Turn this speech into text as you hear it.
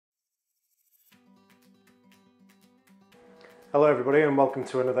Hello everybody and welcome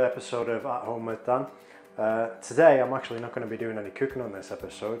to another episode of At Home with Dan. Today I'm actually not going to be doing any cooking on this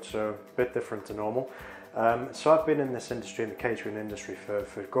episode, so a bit different to normal. So I've been in this industry, in the catering industry, for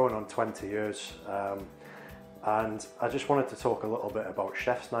going on 20 years, and I just wanted to talk a little bit about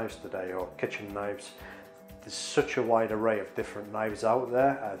chef's knives today, or kitchen knives. There's such a wide array of different knives out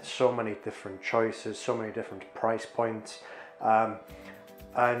there, so many different choices, so many different price points,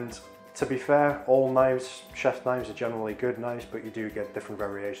 and to be fair, all knives, chef knives, are generally good knives, but you do get different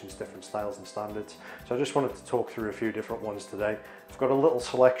variations, different styles and standards. So I just wanted to talk through a few different ones today. I've got a little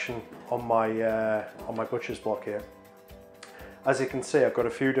selection on my butcher's block here. As you can see, I've got a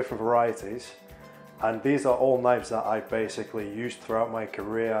few different varieties, and these are all knives that I've basically used throughout my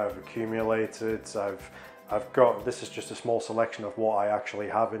career. I've accumulated, this is just a small selection of what I actually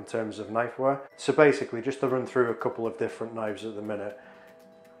have in terms of knifeware. So basically, just to run through a couple of different knives at the minute.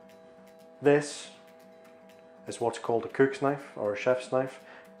 This is what's called a cook's knife or a chef's knife.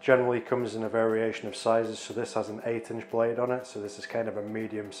 Generally comes in a variation of sizes, so this has an 8-inch blade on it, so this is kind of a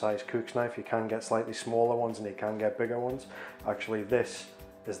medium-sized cook's knife. You can get slightly smaller ones and you can get bigger ones. Actually, this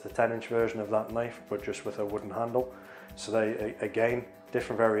is the 10-inch version of that knife, but just with a wooden handle. So they, again,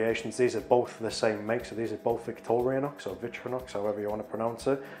 different variations. These are both the same make, so these are both Victorinox or Vitrinox, however you want to pronounce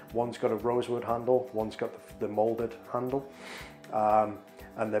it. One's got a rosewood handle, one's got the molded handle.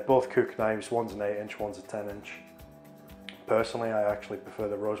 And they're both cook knives. One's an 8-inch, one's a 10-inch. Personally, I actually prefer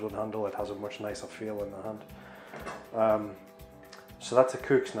the rosewood handle. It has a much nicer feel in the hand. So that's a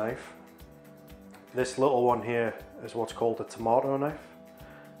cook's knife. This little one here is what's called a tomato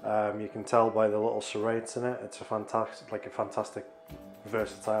knife. You can tell by the little serrates in it. It's a fantastic,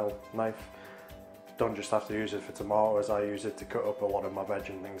 versatile knife. Don't just have to use it for tomatoes. I use it to cut up a lot of my veg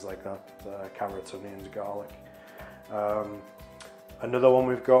and things like that. Carrots, onions, garlic. Another one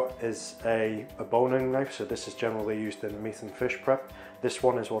we've got is a boning knife, so this is generally used in meat and fish prep. This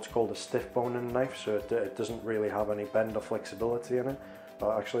one is what's called a stiff boning knife, so it doesn't really have any bend or flexibility in it.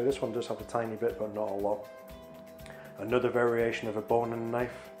 Actually, this one does have a tiny bit, but not a lot. Another variation of a boning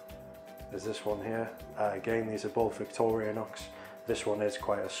knife is this one here. Again, these are both Victorinox. This one is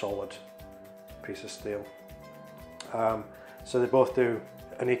quite a solid piece of steel. So they both do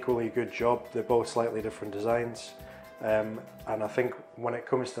an equally good job. They're both slightly different designs. And I think when it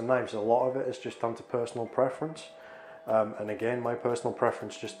comes to knives, a lot of it is just down to personal preference. And again, my personal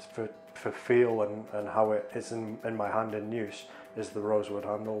preference just for feel and how it is in my hand in use is the rosewood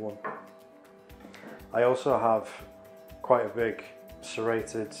handle one. I also have quite a big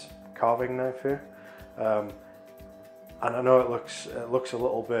serrated carving knife here. And I know it looks a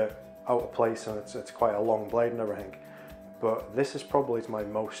little bit out of place, and it's quite a long blade and everything. But this is probably my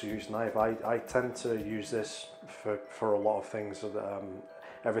most used knife. I tend to use this for a lot of things,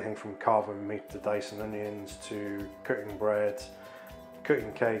 everything from carving meat to dicing onions to cooking bread,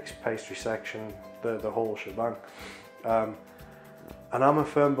 cooking cakes, pastry section, the whole shebang. And I'm a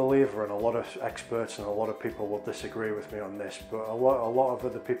firm believer, and a lot of experts and a lot of people will disagree with me on this, but a lot of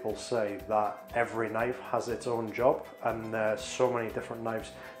other people say that every knife has its own job, and there's so many different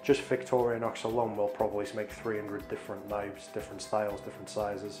knives. Just Victorinox alone will probably make 300 different knives, different styles, different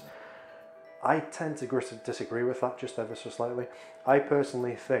sizes. I tend to disagree with that just ever so slightly. I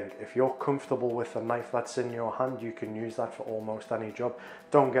personally think if you're comfortable with a knife that's in your hand, you can use that for almost any job.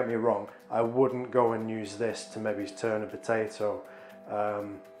 Don't get me wrong, I wouldn't go and use this to maybe turn a potato.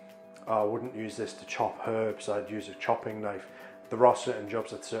 I wouldn't use this to chop herbs. I'd use a chopping knife. There are certain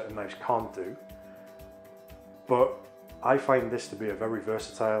jobs that certain knives can't do, but I find this to be a very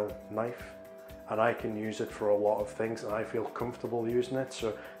versatile knife, and I can use it for a lot of things, and I feel comfortable using it.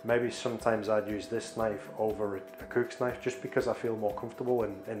 So maybe sometimes I'd use this knife over a cook's knife just because I feel more comfortable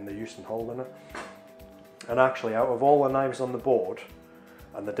in the use and holding it. And actually, out of all the knives on the board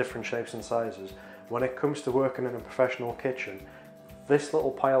and the different shapes and sizes, when it comes to working in a professional kitchen, this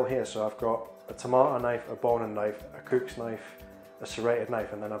little pile here, so I've got a tomato knife, a boning knife, a cook's knife, a serrated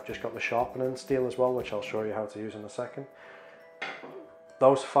knife, and then I've just got the sharpening steel as well, which I'll show you how to use in a second.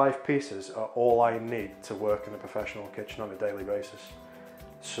 Those 5 pieces are all I need to work in a professional kitchen on a daily basis.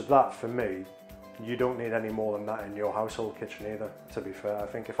 So that, for me, you don't need any more than that in your household kitchen either, to be fair. I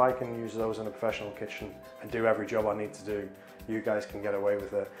think if I can use those in a professional kitchen and do every job I need to do, you guys can get away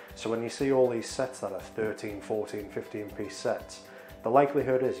with it. So when you see all these sets that are 13, 14, 15 piece sets, the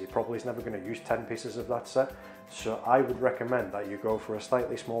likelihood is you're probably never going to use 10 pieces of that set. So I would recommend that you go for a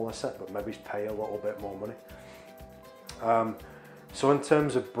slightly smaller set, but maybe pay a little bit more money. So in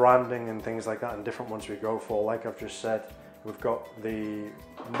terms of branding and things like that and different ones we go for, like I've just said, we've got the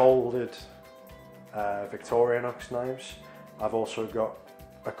molded Victorinox knives. I've also got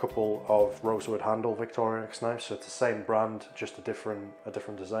a couple of rosewood handle Victorinox knives, so it's the same brand, just a different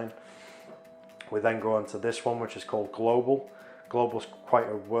design. We then go on to this one, which is called Global. Global's quite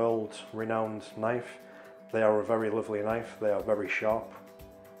a world-renowned knife. They are a very lovely knife. They are very sharp.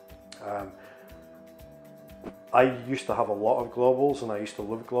 I used to have a lot of Globals and I used to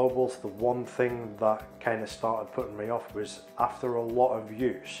love Globals. The one thing that kind of started putting me off was after a lot of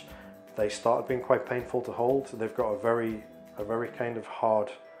use, they started being quite painful to hold. They've got a very kind of hard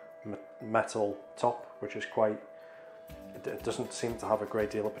metal top, which is quite, it doesn't seem to have a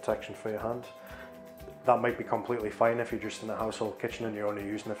great deal of protection for your hand. That might be completely fine if you're just in a household kitchen and you're only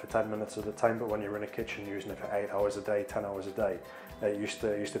using it for 10 minutes at a time, but when you're in a kitchen using it for 8 hours a day, 10 hours a day, it used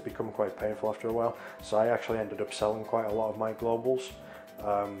to become quite painful after a while. So I actually ended up selling quite a lot of my Globals.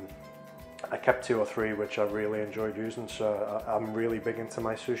 I kept 2 or 3 which I really enjoyed using, so I'm really big into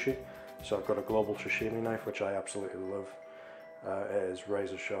my sushi. So I've got a Global sashimi knife which I absolutely love. It is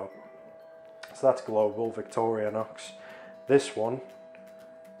razor sharp. So that's Global, Victorinox. This one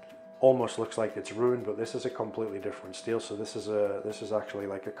almost looks like it's ruined, but this is a completely different steel. So this is actually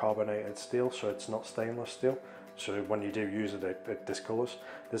like a carbonated steel, so it's not stainless steel. So when you do use it, it discolors.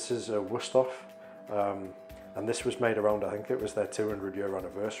 This is a Wusthof, and this was made around, I think it was their 200-year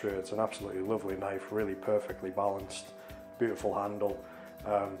anniversary. It's an absolutely lovely knife, really perfectly balanced, beautiful handle.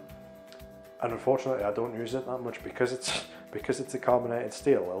 And unfortunately, I don't use it that much because it's a carbonated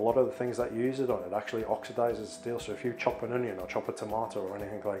steel. A lot of the things that you use it on, it actually oxidizes steel. So if you chop an onion or chop a tomato or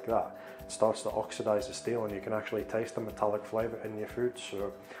anything like that, it starts to oxidize the steel, and you can actually taste the metallic flavor in your food.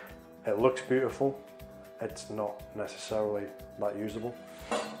 So it looks beautiful. It's not necessarily that usable.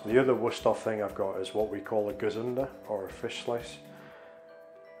 The other Wusthof thing I've got is what we call a gazunder, or a fish slice.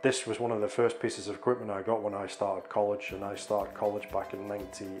 This was one of the first pieces of equipment I got when I started college, and I started college back in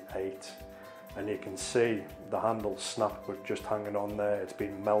 '98. And you can see the handle snapped but just hanging on there. It's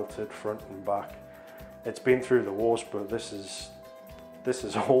been melted front and back. It's been through the wars, but this is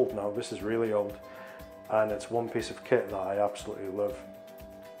old now. This is really old, and it's one piece of kit that I absolutely love.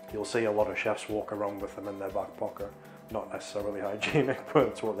 You'll see a lot of chefs walk around with them in their back pocket. Not necessarily hygienic, but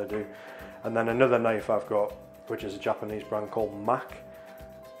it's what they do. And then another knife I've got, which is a Japanese brand called Mac.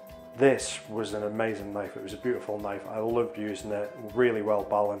 This was an amazing knife. It was a beautiful knife. I loved using it, really well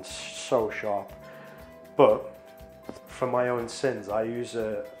balanced, so sharp. But for my own sins, I use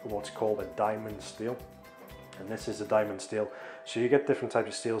what's called a diamond steel. And this is a diamond steel. So you get different types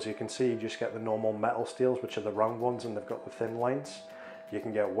of steels. You can see you just get the normal metal steels, which are the round ones, and they've got the thin lines. You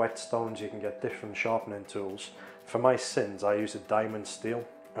can get whetstones, you can get different sharpening tools. For my sins, I use a diamond steel.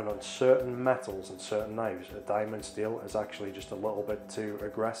 And on certain metals and certain knives, a diamond steel is actually just a little bit too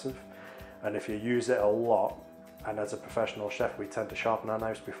aggressive. And if you use it a lot, and as a professional chef, we tend to sharpen our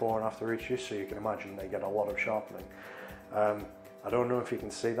knives before and after each use, so you can imagine they get a lot of sharpening. I don't know if you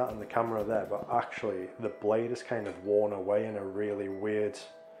can see that on the camera there, but actually the blade is kind of worn away in a really weird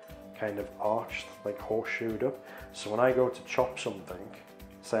kind of arched, like horseshoed up. So when I go to chop something,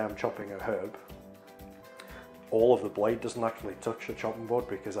 say I'm chopping a herb, all of the blade doesn't actually touch the chopping board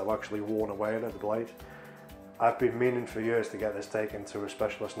because I've actually worn away at the blade. I've been meaning for years to get this taken to a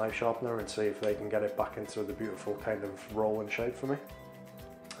specialist knife sharpener and see if they can get it back into the beautiful kind of rolling shape for me.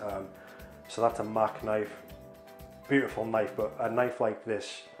 So that's a Mac knife, beautiful knife, but a knife like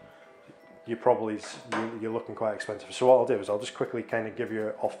this, you're looking quite expensive. So what I'll do is I'll just quickly kind of give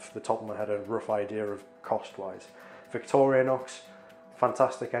you off the top of my head a rough idea of cost-wise. Victorinox,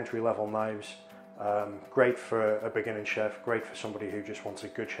 fantastic entry-level knives. Great for a beginning chef, great for somebody who just wants a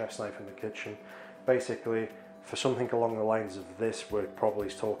good chef's knife in the kitchen. Basically, for something along the lines of this, we're probably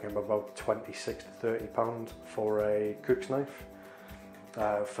talking about 26 to £30 for a cook's knife.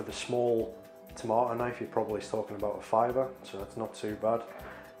 For the small tomato knife, you're probably talking about a £5, so that's not too bad.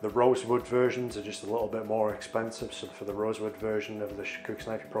 The rosewood versions are just a little bit more expensive, so for the rosewood version of the cook's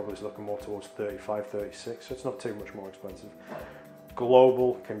knife, you're probably looking more towards 35, 36, so it's not too much more expensive.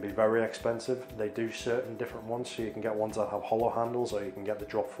 Global can be very expensive. They do certain different ones, so you can get ones that have hollow handles, or you can get the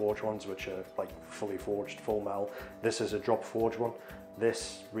drop forge ones, which are like fully forged, full metal. This is a drop forge one.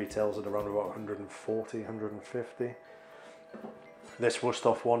 This retails at around about 140, 150. This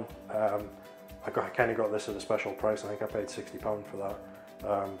Wusthof one, I kind of got this at a special price. I think I paid £60 for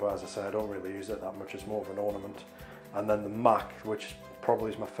that. But as I say, I don't really use it that much. It's more of an ornament. And then the Mac, which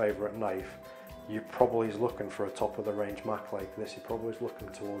probably is my favourite knife. You're probably looking for a top of the range Mac like this, you're probably looking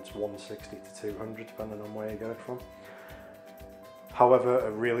towards 160 to 200 depending on where you get it from. However,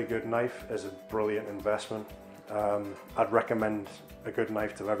 a really good knife is a brilliant investment. I'd recommend a good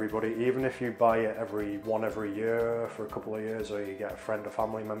knife to everybody, even if you buy it every year for a couple of years, or you get a friend or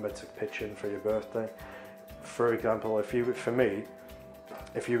family member to pitch in for your birthday. For example, for me,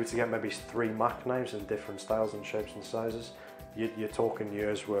 If you were to get maybe 3 Mac knives in different styles and shapes and sizes, you're talking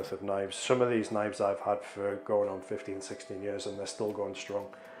years worth of knives. Some of these knives I've had for going on 15, 16 years and they're still going strong.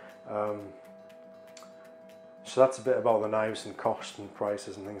 So that's a bit about the knives and cost and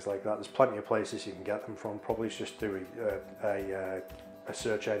prices and things like that. There's plenty of places you can get them from. Probably just do a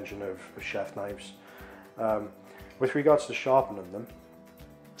search engine of chef knives. With regards to sharpening them,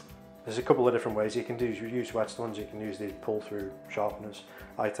 there's a couple of different ways you can do. You use whetstones, you can use these pull-through sharpeners.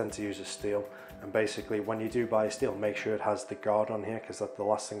 I tend to use a steel, and basically when you do buy a steel, make sure it has the guard on here, because that's the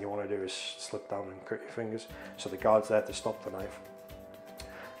last thing you want to do is slip down and cut your fingers. So the guard's there to stop the knife.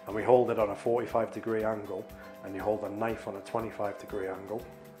 And we hold it on a 45-degree angle, and you hold the knife on a 25-degree angle,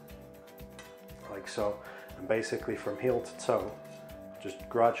 like so. And basically from heel to toe, just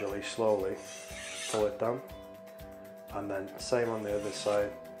gradually, slowly pull it down. And then same on the other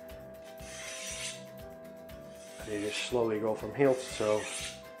side. And you just slowly go from heel to toe,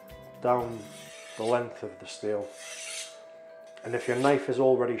 down the length of the steel. And if your knife is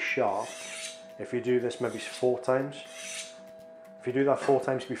already sharp, if you do this maybe 4 times, if you do that 4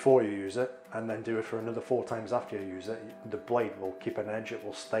 times before you use it, and then do it for another 4 times after you use it, the blade will keep an edge, it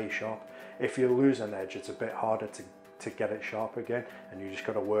will stay sharp. If you lose an edge, it's a bit harder to get it sharp again, and you just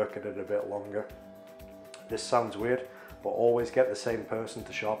got to work at it a bit longer. This sounds weird, but always get the same person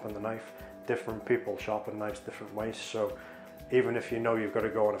to sharpen the knife. Different people sharpen knives different ways, so even if you know you've got to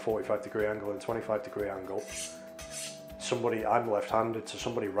go on a 45-degree angle and 25-degree angle, I'm left-handed, so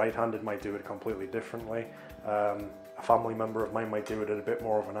somebody right-handed might do it completely differently. A family member of mine might do it at a bit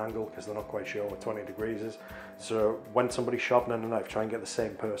more of an angle because they're not quite sure what 20 degrees is. So when somebody's sharpening a knife, try and get the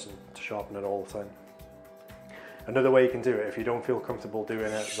same person to sharpen it all the time. Another way you can do it, if you don't feel comfortable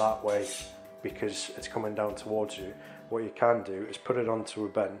doing it that way because it's coming down towards you, what you can do is put it onto a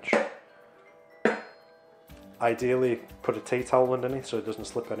bench. Ideally, put a tea towel underneath so it doesn't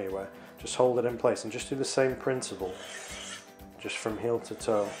slip anywhere. Just hold it in place and just do the same principle, just from heel to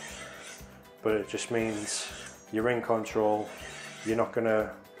toe. But it just means you're in control. You're not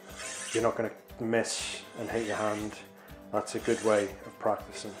gonna miss and hit your hand. That's a good way of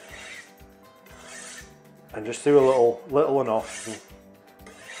practicing. And just do a little enough and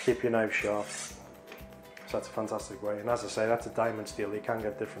keep your knife sharp. So that's a fantastic way. And as I say, that's a diamond steel. You can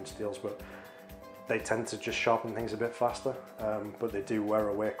get different steels, but they tend to just sharpen things a bit faster, but they do wear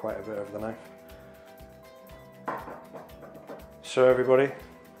away quite a bit of the knife. So everybody,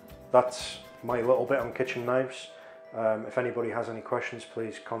 that's my little bit on kitchen knives. If anybody has any questions,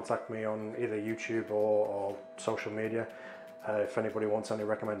 please contact me on either YouTube or social media. If anybody wants any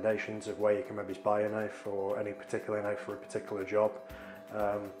recommendations of where you can maybe buy a knife or any particular knife for a particular job.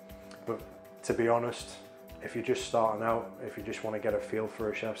 But to be honest, if you're just starting out, if you just want to get a feel for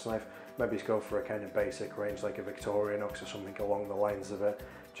a chef's knife, maybe go for a kind of basic range like a Victorinox or something along the lines of it.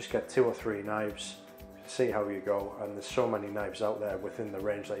 Just get 2 or 3 knives, see how you go, and there's so many knives out there within the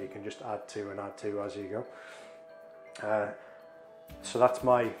range that you can just add to as you go. So that's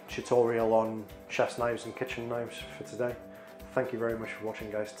my tutorial on chef's knives and kitchen knives for today. Thank you very much for watching,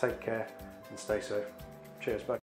 guys. Take care and stay safe. Cheers, bye.